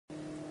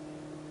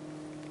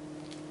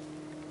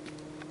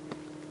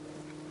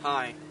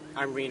Hi,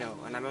 I'm Reno,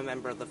 and I'm a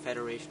member of the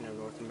Federation of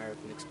North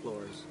American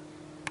Explorers.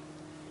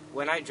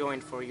 When I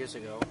joined 4 years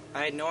ago,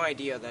 I had no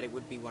idea that it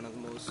would be one of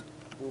the most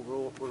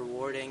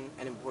rewarding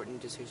and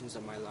important decisions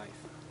of my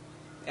life.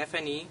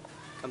 FNE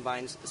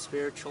combines the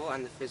spiritual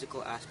and the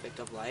physical aspect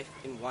of life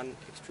in one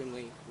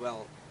extremely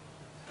well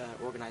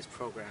organized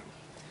program.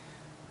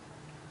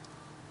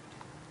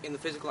 In the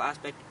physical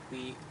aspect,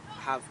 we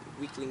have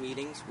weekly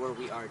meetings where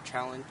we are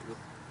challenged with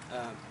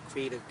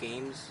creative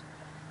games,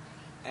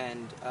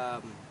 and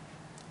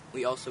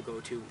we also go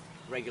to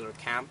regular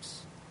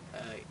camps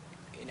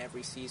in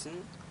every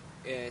season,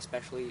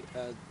 especially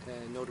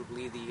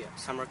notably the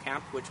summer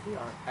camp, which we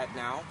are at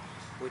now,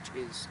 which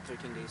is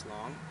 13 days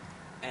long,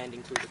 and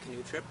includes a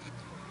canoe trip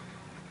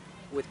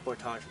with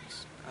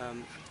portages.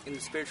 In the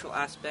spiritual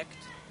aspect,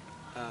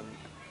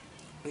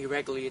 we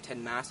regularly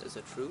attend Mass as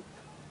a troop,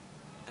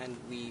 and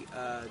we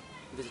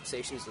visit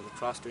stations of the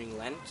cross during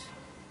Lent,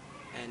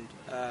 and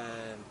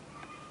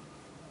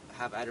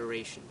have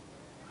adoration.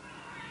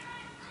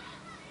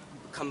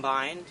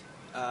 Combined,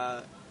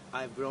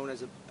 I've grown as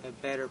to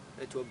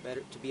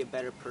be a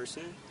better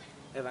person.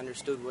 I've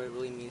understood what it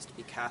really means to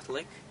be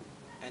Catholic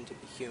and to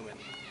be human.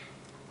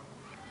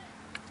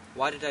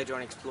 Why did I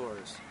join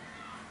Explorers?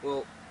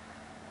 Well,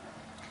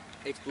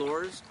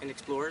 Explorers,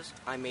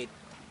 I made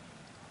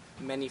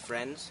many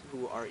friends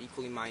who are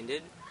equally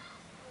minded,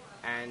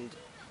 and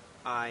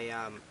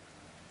I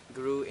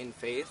grew in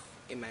faith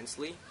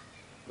immensely.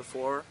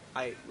 Before,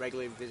 I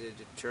regularly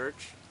visited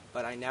church,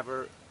 but I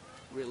never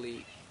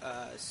really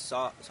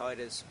saw it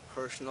as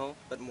personal,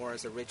 but more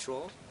as a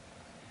ritual.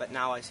 But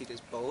now I see it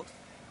as both,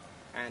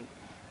 and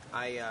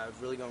I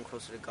really gone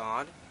closer to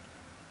God.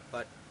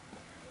 But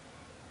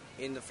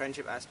in the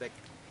friendship aspect,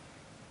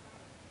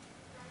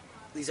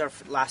 these are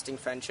lasting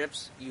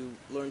friendships. You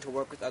learn to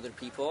work with other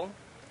people,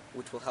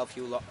 which will help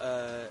you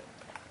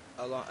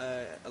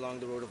along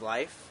the road of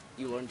life.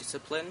 You learn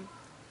discipline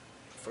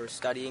for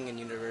studying in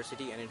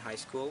university and in high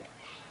school.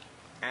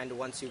 And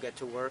once you get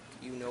to work,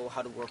 you know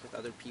how to work with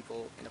other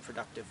people in a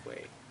productive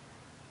way.